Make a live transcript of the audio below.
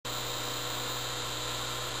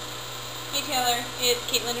Hey Taylor, it's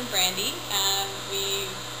Caitlin and Brandy. We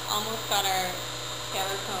almost got our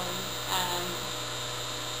Taylor cone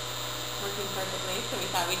working perfectly, so we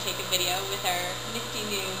thought we'd take a video with our nifty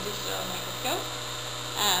new digital microscope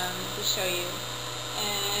to show you.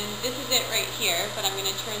 And this is it right here, but I'm going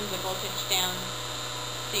to turn the voltage down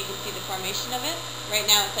so you can see the formation of it. Right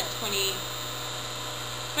now it's at 2260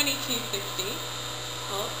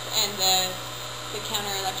 volts, and the counter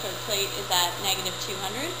electrode plate is at negative 200.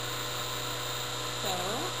 So,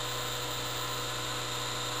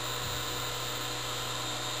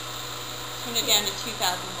 turn it down to 2000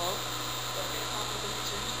 volts.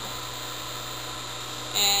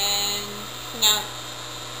 And so now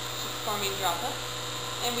it's just forming droplets.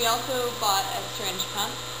 And we also bought a syringe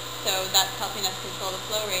pump, so that's helping us control the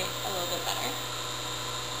flow rate a little bit better.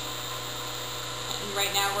 And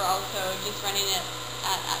right now we're also just running it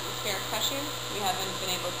at atmospheric pressure. We haven't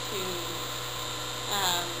been able to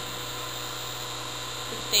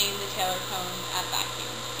sustain the Taylor cone at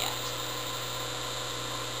vacuum yet.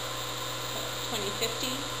 So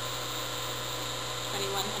 2050,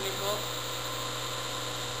 2100 volts,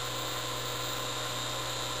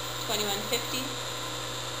 2150,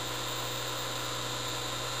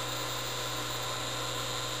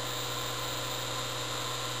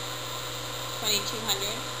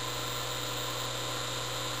 2200,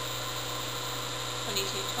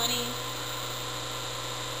 2220,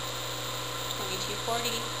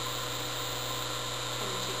 2240,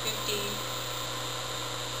 2250,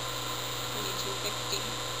 2260.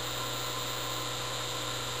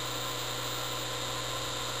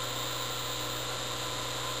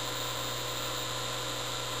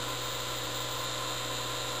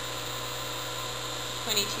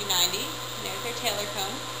 $22.90. There's our Taylor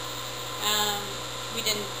cone. We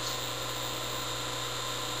didn't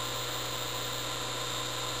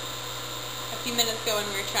a few minutes ago when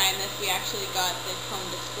we were trying this, we actually got the cone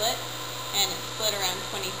to split, and it split around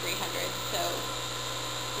 2300. So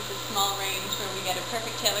there's a small range where we get a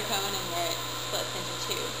perfect Taylor cone and where it splits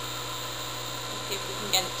into two. Let's see if we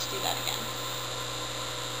can get it to do that again.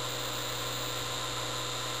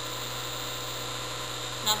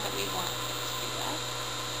 Not that we want it to do that.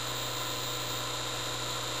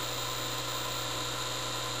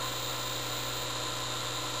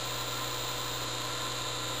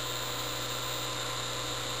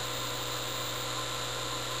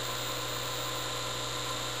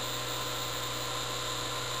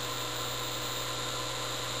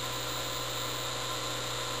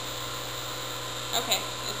 Okay,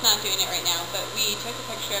 it's not doing it right now, but we took a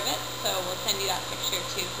picture of it, so we'll send you that picture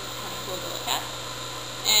too, because it's kind of cool to look at.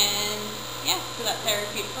 And yeah, so that's our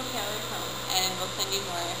beautiful Taylor cone, and we'll send you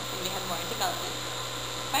more when we have more in development.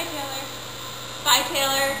 Bye, Taylor. Bye,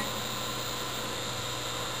 Taylor.